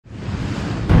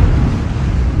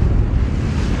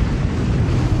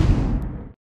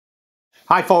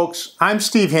Hi folks, I'm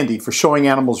Steve Hindy for Showing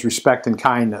Animals Respect and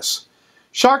Kindness.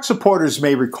 Shark supporters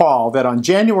may recall that on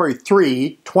January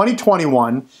 3,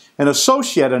 2021, an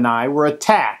associate and I were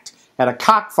attacked at a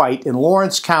cockfight in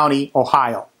Lawrence County,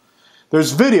 Ohio.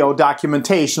 There's video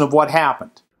documentation of what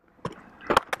happened.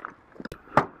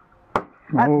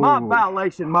 That's my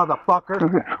violation,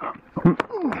 motherfucker.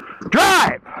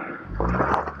 Drive!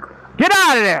 Get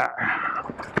out of there!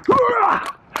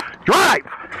 Drive!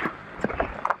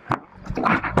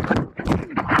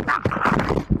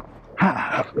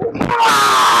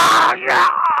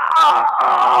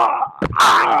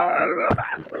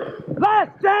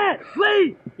 Last chance,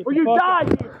 please, or you die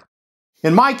here.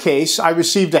 In my case, I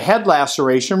received a head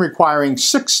laceration requiring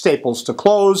 6 staples to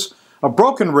close, a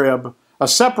broken rib, a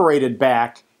separated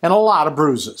back, and a lot of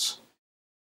bruises.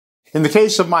 In the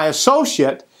case of my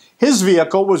associate, his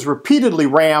vehicle was repeatedly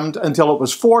rammed until it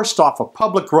was forced off a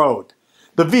public road.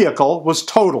 The vehicle was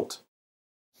totaled.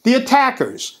 The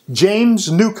attackers,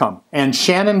 James Newcomb and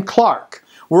Shannon Clark,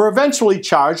 were eventually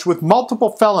charged with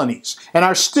multiple felonies and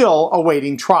are still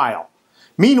awaiting trial.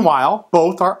 Meanwhile,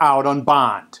 both are out on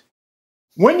bond.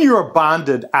 When you are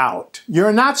bonded out,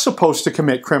 you're not supposed to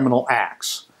commit criminal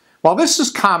acts. While this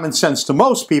is common sense to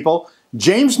most people,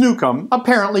 James Newcomb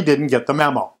apparently didn't get the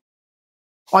memo.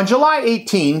 On July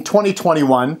 18,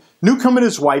 2021, Newcomb and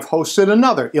his wife hosted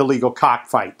another illegal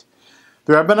cockfight.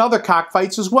 There have been other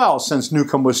cockfights as well since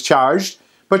Newcomb was charged,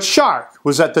 but Shark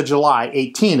was at the July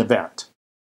 18 event.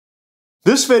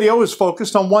 This video is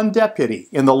focused on one deputy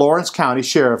in the Lawrence County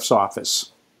Sheriff's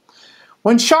Office.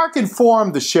 When Shark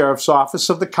informed the Sheriff's Office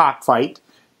of the cockfight,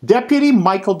 Deputy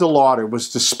Michael DeLauder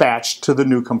was dispatched to the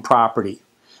Newcomb property.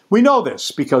 We know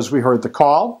this because we heard the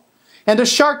call, and a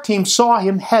Shark team saw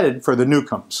him headed for the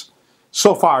Newcombs.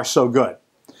 So far, so good.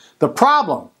 The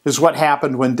problem is what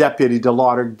happened when Deputy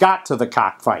DeLauder got to the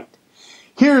cockfight.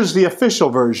 Here's the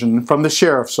official version from the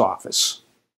Sheriff's Office.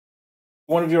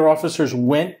 One of your officers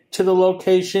went to the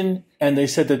location and they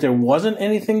said that there wasn't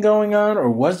anything going on,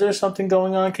 or was there something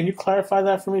going on? Can you clarify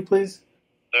that for me, please?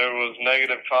 There was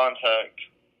negative contact.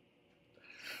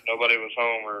 Nobody was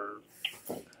home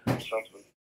or something.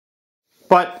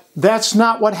 But that's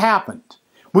not what happened.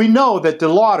 We know that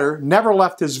DeLauder never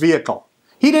left his vehicle.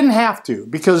 He didn't have to,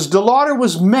 because DeLauder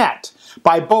was met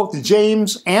by both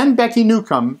James and Becky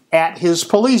Newcomb at his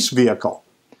police vehicle.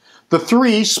 The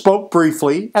three spoke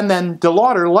briefly, and then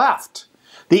DeLauder left.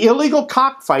 The illegal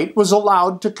cockfight was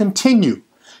allowed to continue.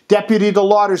 Deputy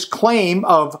DeLauder's claim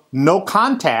of no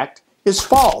contact is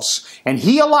false, and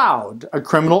he allowed a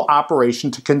criminal operation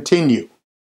to continue.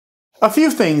 A few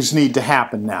things need to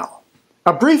happen now.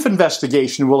 A brief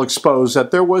investigation will expose that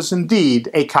there was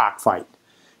indeed a cockfight.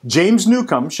 James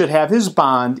Newcomb should have his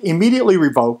bond immediately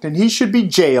revoked and he should be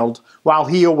jailed while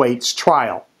he awaits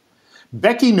trial.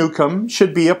 Becky Newcomb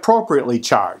should be appropriately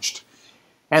charged.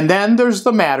 And then there's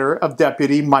the matter of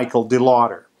Deputy Michael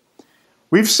DeLauder.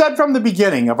 We've said from the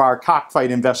beginning of our cockfight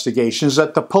investigations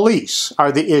that the police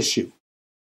are the issue.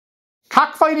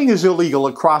 Cockfighting is illegal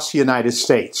across the United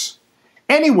States.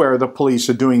 Anywhere the police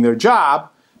are doing their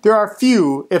job, there are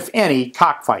few, if any,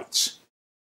 cockfights.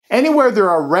 Anywhere there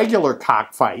are regular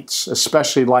cockfights,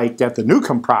 especially like at the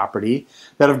Newcomb property,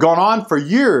 that have gone on for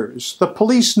years, the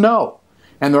police know.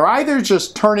 And they're either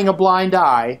just turning a blind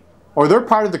eye, or they're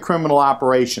part of the criminal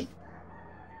operation.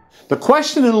 The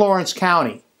question in Lawrence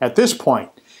County, at this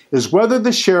point, is whether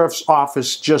the Sheriff's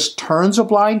Office just turns a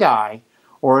blind eye,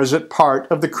 or is it part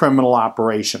of the criminal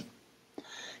operation?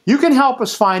 You can help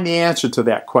us find the answer to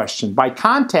that question by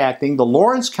contacting the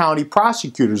Lawrence County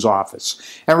Prosecutor's Office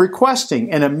and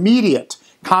requesting an immediate,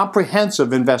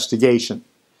 comprehensive investigation.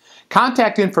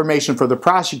 Contact information for the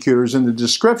prosecutor is in the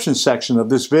description section of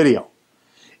this video.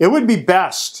 It would be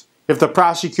best if the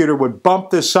prosecutor would bump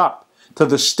this up to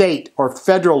the state or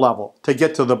federal level to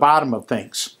get to the bottom of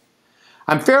things.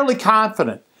 I'm fairly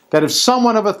confident that if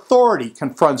someone of authority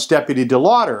confronts Deputy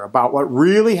DeLauder about what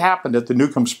really happened at the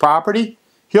Newcomb's property,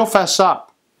 he'll fess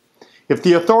up. If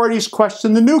the authorities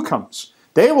question the Newcombs,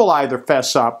 they will either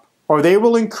fess up or they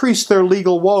will increase their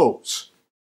legal woes.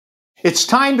 It's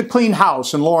time to clean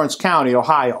house in Lawrence County,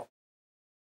 Ohio.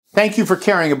 Thank you for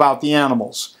caring about the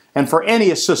animals and for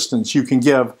any assistance you can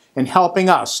give in helping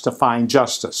us to find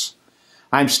justice.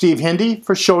 I'm Steve Hindy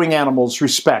for Showing Animals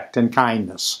Respect and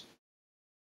Kindness.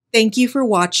 Thank you for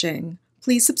watching.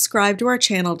 Please subscribe to our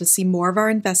channel to see more of our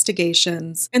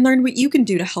investigations and learn what you can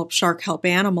do to help Shark help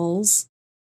animals.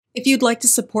 If you'd like to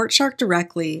support Shark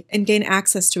directly and gain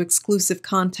access to exclusive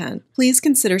content, please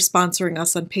consider sponsoring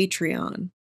us on Patreon.